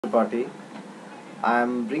Party. I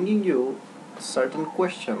am bringing you certain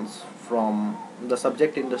questions from the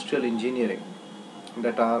subject industrial engineering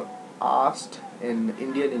that are asked in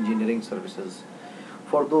Indian engineering services.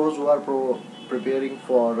 For those who are preparing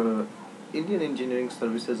for Indian engineering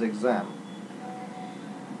services exam,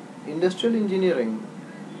 industrial engineering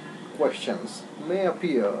questions may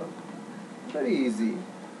appear very easy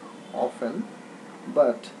often,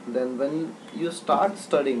 but then when you start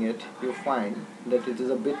studying it, you find that it is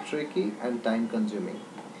a bit tricky and time consuming.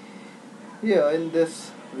 Here in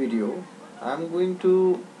this video, I am going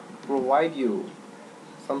to provide you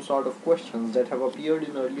some sort of questions that have appeared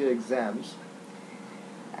in earlier exams,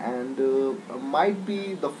 and might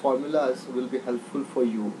be the formulas will be helpful for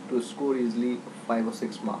you to score easily 5 or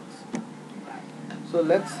 6 marks. So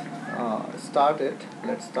let's start it.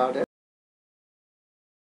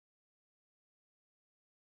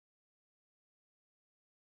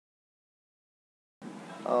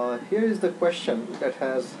 Here is the question that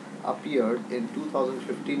has appeared in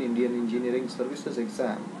 2015 Indian Engineering Services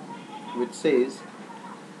exam, which says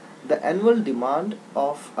the annual demand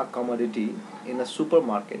of a commodity in a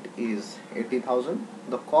supermarket is 80,000.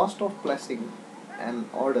 The cost of placing an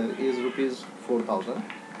order is rupees 4,000,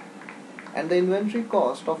 and the inventory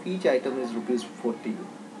cost of each item is rupees 40.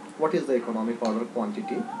 What is the economic order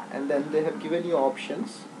quantity? And then they have given you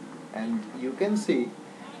options, and you can see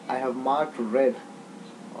I have marked red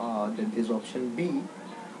that is option B,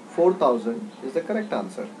 4,000 is the correct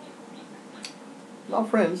answer. Now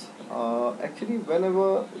friends, actually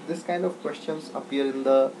whenever this kind of questions appear in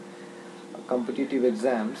the competitive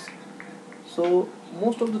exams, so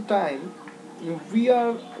most of the time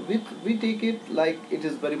we take it like it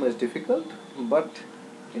is very much difficult, but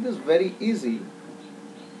it is very easy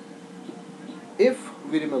if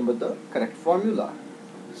we remember the correct formula.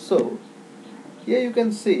 So here you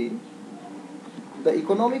can see the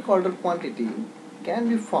economic order quantity can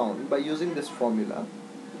be found by using this formula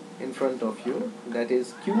in front of you, that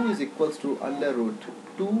is Q is equals to under root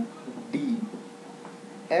 2D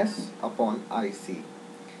S upon IC.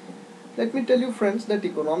 Let me tell you friends that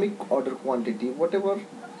economic order quantity, whatever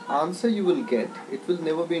answer you will get, it will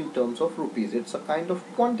never be in terms of rupees. It's a kind of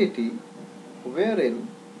quantity wherein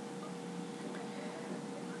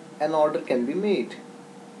an order can be made.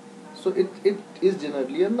 So it is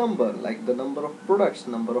generally a number, like the number of products,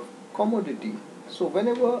 number of commodity. So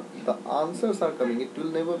whenever the answers are coming, it will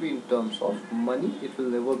never be in terms of money, it will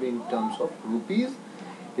never be in terms of rupees,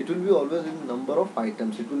 it will be always in number of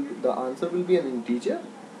items. The answer will be an integer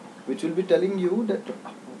which will be telling you that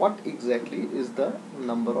what exactly is the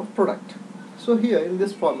number of product. So here in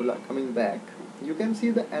this formula, coming back, you can see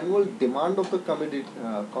the annual demand of the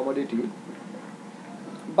commodity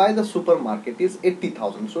by the supermarket is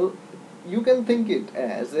 80,000. So you can think it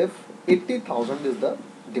as if 80,000 is the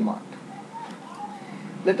demand.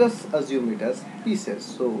 Let us assume it as pieces.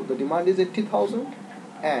 So the demand is 80,000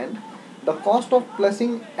 and the cost of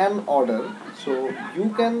placing an order, so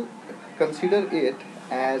you can consider it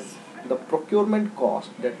as the procurement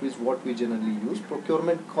cost. That is what we generally use,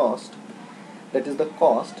 procurement cost. That is the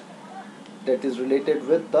cost that is related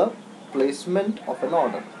with the placement of an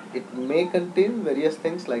order. It may contain various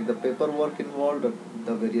things like the paperwork involved,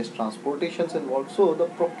 the various transportations involved. So the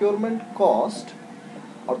procurement cost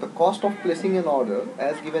or the cost of placing an order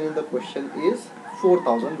as given in the question is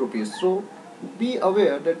 4,000 rupees. So be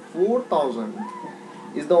aware that 4,000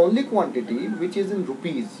 is the only quantity which is in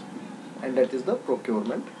rupees, and that is the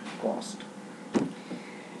procurement cost.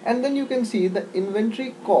 And then you can see the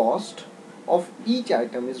inventory cost of each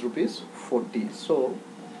item is rupees 40. So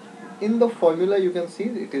in the formula you can see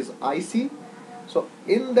it is IC. So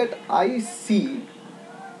in that IC,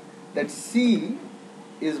 that C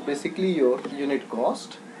is basically your unit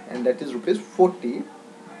cost, and that is rupees 40.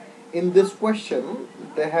 In this question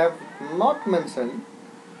they have not mentioned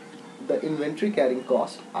the inventory carrying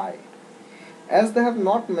cost I. As they have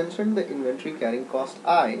not mentioned the inventory carrying cost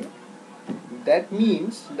I, that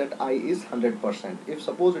means that I is 100%. If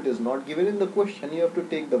suppose it is not given in the question, you have to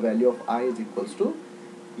take the value of I is equals to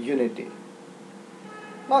unit A.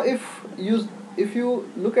 Now if you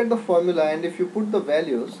look at the formula and if you put the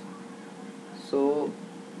values, so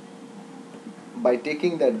by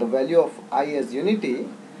taking that the value of I as unit A,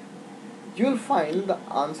 you will find the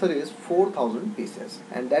answer is 4,000 pieces,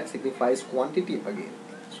 and that signifies quantity again.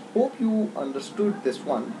 So hope you understood this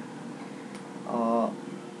one,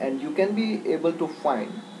 and you can be able to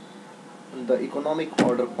find the economic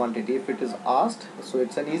order quantity if it is asked. So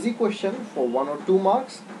it's an easy question for 1 or 2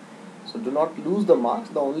 marks. So do not lose the marks.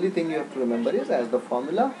 The only thing you have to remember is, as the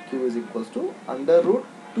formula, Q is equals to under root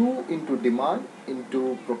 2 into demand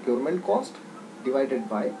into procurement cost divided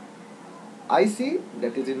by IC,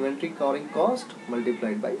 that is inventory carrying cost,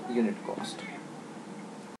 multiplied by unit cost.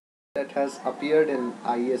 That has appeared in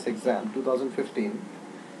IES exam 2015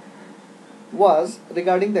 was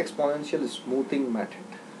regarding the exponential smoothing method.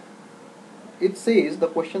 It says, the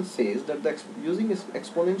question says that using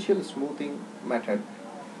exponential smoothing method,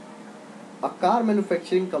 a car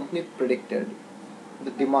manufacturing company predicted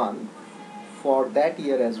the demand for that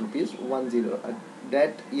year as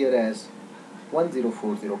that year as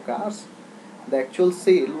 1040 cars. The actual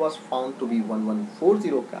sale was found to be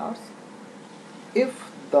 1140 cars.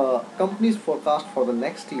 If the company's forecast for the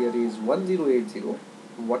next year is 1080,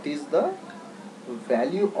 what is the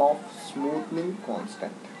value of smoothing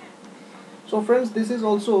constant? So friends, this is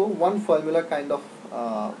also one formula kind of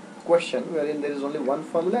question wherein there is only one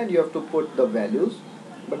formula and you have to put the values.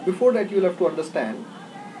 But before that, you will have to understand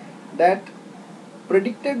that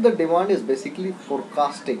predicted the demand is basically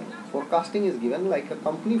forecasting. Forecasting is given like a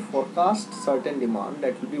company forecasts certain demand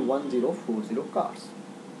that will be 1040 cars,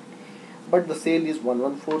 but the sale is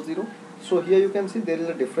 1140. So here you can see there is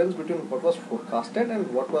a difference between what was forecasted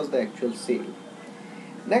and what was the actual sale.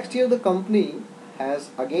 Next year the company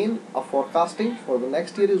has again a forecasting for the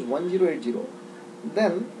next year is 1080.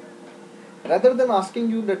 Then rather than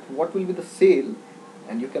asking you that what will be the sale,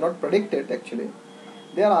 and you cannot predict it actually,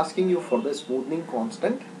 they are asking you for the smoothing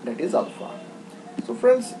constant, that is alpha. So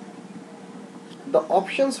friends, the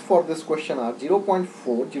options for this question are 0.4,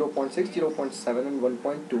 0.6, 0.7 and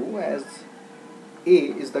 1.2. As A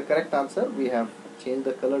is the correct answer, we have changed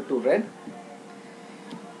the color to red.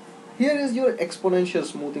 Here is your exponential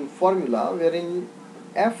smoothing formula wherein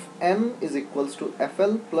Fn is equals to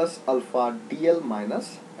Fl plus alpha dl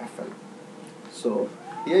minus Fl. So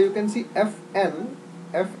here you can see Fn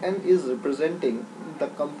is representing the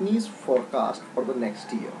company's forecast for the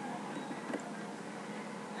next year,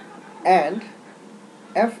 and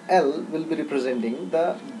FL will be representing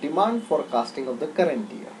the demand forecasting of the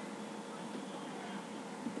current year.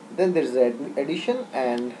 Then there is addition,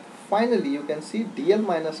 and finally you can see DL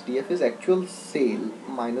minus DF is actual sale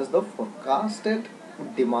minus the forecasted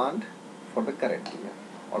demand for the current year,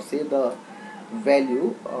 or say the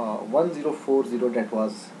value 1040 that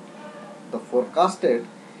was the forecasted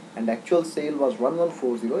and actual sale was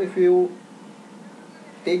 1140. If you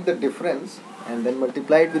take the difference and then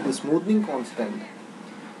multiply it with the smoothing constant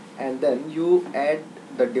and then you add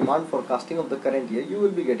the demand forecasting of the current year, you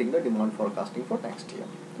will be getting the demand forecasting for next year.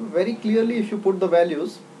 So very clearly if you put the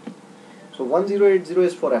values, so 1080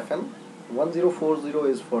 is for FM, 1040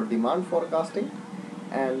 is for demand forecasting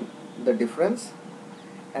and the difference,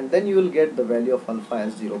 and then you will get the value of alpha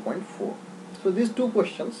as 0.4. So these two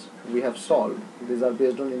questions we have solved. These are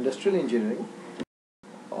based on industrial engineering.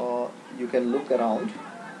 You can look around.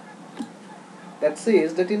 That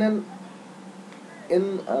says that an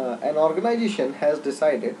organization has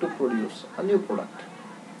decided to produce a new product.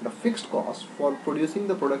 The fixed cost for producing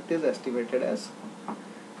the product is estimated as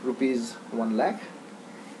rupees 1 lakh.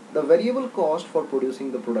 The variable cost for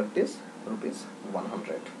producing the product is rupees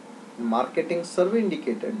 100. Marketing survey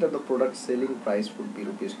indicated that the product selling price would be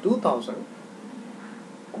rupees 2000.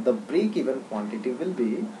 The break-even quantity will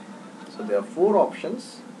be, so there are four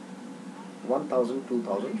options, 1000,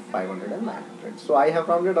 2000, 500 and 900. So I have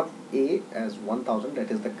rounded up A as 1000, that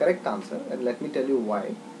is the correct answer, and let me tell you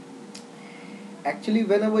why. Actually,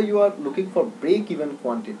 whenever you are looking for break-even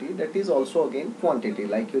quantity, that is also again quantity,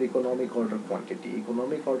 like your economic order quantity.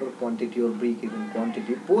 Economic order quantity or break-even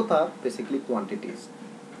quantity, both are basically quantities.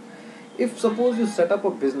 If suppose you set up a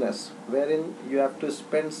business wherein you have to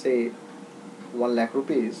spend say 1 lakh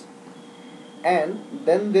rupees, and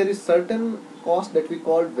then there is certain cost that we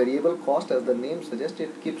call variable cost, as the name suggests,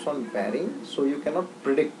 it keeps on varying, so you cannot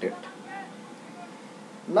predict it.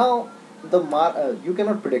 Now you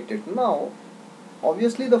cannot predict it. Now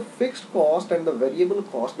obviously the fixed cost and the variable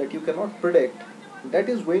cost that you cannot predict, that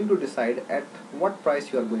is going to decide at what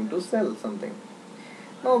price you are going to sell something.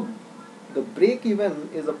 Now the break even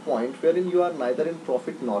is a point wherein you are neither in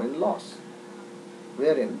profit nor in loss,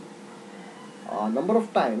 wherein number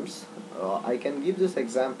of times I can give this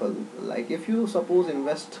example, like if you suppose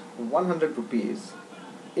invest 100 rupees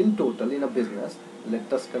in total in a business,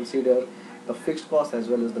 let us consider the fixed cost as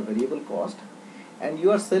well as the variable cost, and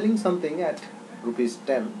you are selling something at rupees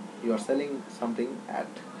 10, you are selling something at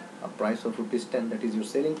a price of rupees 10, that is your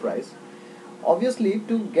selling price. Obviously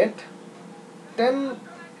to get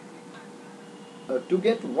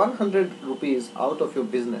 100 rupees out of your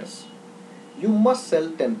business, you must sell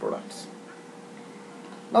 10 products.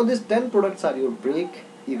 Now these 10 products are your break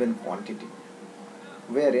even quantity,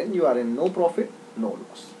 wherein you are in no profit, no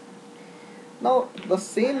loss. Now the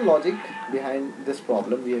same logic behind this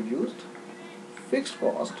problem we have used. Fixed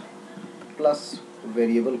cost plus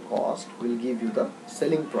variable cost will give you the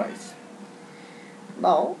selling price.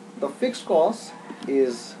 Now the fixed cost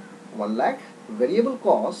is 1 lakh, variable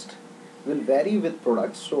cost will vary with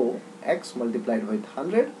products, so x multiplied with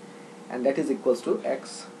 100, and that is equals to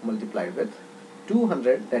x multiplied with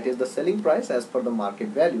 200, that is the selling price as per the market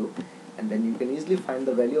value, and then you can easily find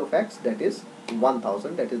the value of x, that is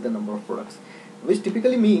 1000, that is the number of products, which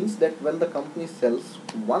typically means that when the company sells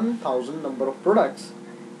 1000 number of products,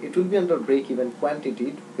 it will be under break-even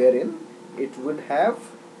quantity, wherein it would have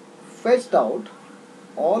fetched out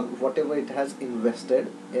all whatever it has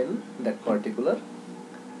invested in that particular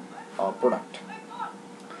product.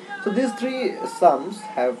 So these three sums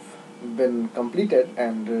have been completed,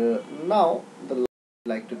 and now the last I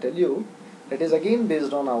would like to tell you that is again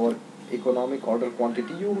based on our economic order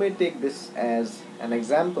quantity. You may take this as an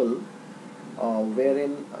example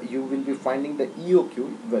wherein you will be finding the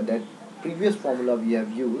EOQ, where that previous formula we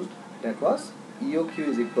have used, that was EOQ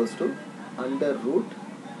is equals to under root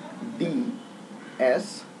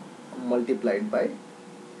DS multiplied by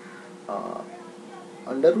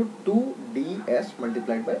under root 2 ds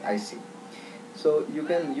multiplied by IC. So you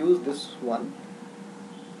can use this one.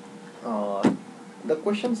 The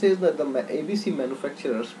question says that the ABC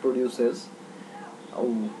manufacturers produces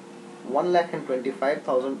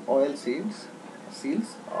 1,25,000 oil seals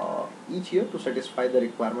each year to satisfy the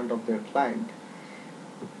requirement of their client.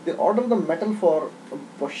 They order the metal for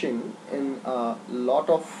bushing in a lot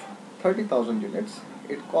of 30,000 units.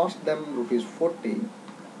 It costs them rupees 40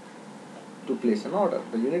 to place an order.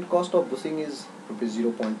 The unit cost of bushing is rupees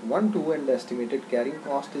 0.12 and the estimated carrying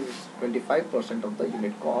cost is 25% of the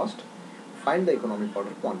unit cost. Find the economic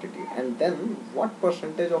order quantity, and then what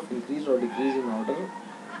percentage of increase or decrease in order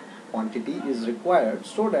quantity is required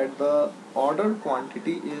so that the order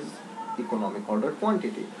quantity is economic order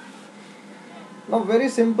quantity. Now very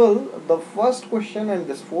simple, the first question and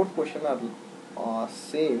this fourth question are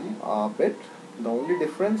same a bit. The only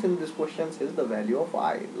difference in this questions is the value of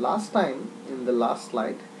I. Last time in the last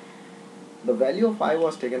slide, the value of I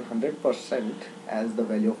was taken 100% as the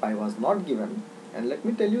value of I was not given. And let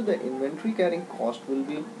me tell you, the inventory carrying cost will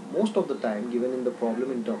be most of the time given in the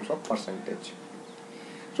problem in terms of percentage.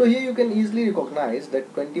 So here you can easily recognize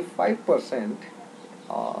that 25%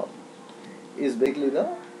 is basically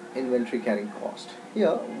the inventory carrying cost.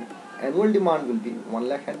 Here annual demand will be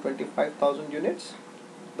 1,25,000 units.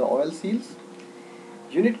 The oil seals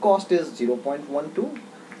unit cost is 0.12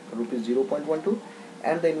 rupees 0.12,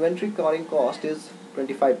 and the inventory carrying cost is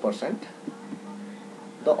 25%.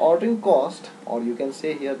 The ordering cost, or you can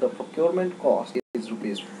say here the procurement cost, is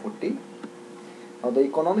rupees 40. Now the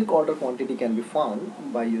economic order quantity can be found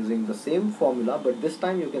by using the same formula, but this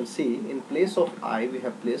time you can see in place of I we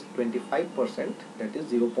have placed 25%, that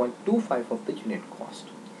is 0.25 of the unit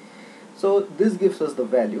cost. So this gives us the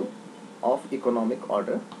value of economic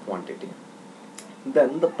order quantity.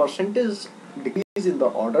 Then the percentage decrease in the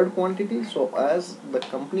ordered quantity. So as the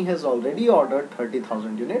company has already ordered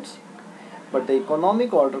 30,000 units, but the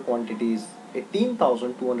economic order quantity is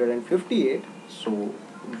 18,258, so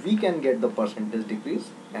we can get the percentage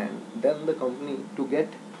decrease, and then the company, to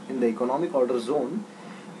get in the economic order zone,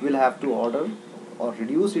 will have to order or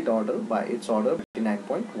reduce its order by its order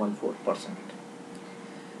 59.14%.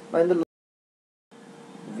 Now in the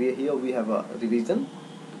here we have a revision.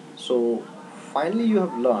 So finally you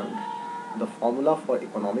have learned the formula for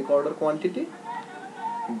economic order quantity,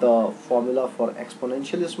 the formula for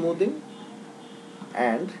exponential smoothing,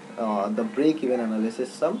 and the break-even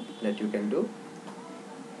analysis sum that you can do.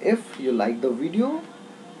 If you like the video,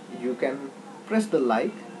 you can press the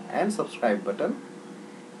like and subscribe button,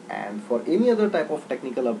 and for any other type of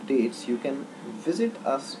technical updates you can visit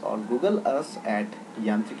us or Google us at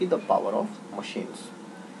Yantriki, the power of machines.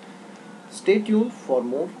 Stay tuned for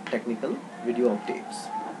more technical video updates.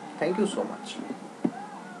 Thank you so much.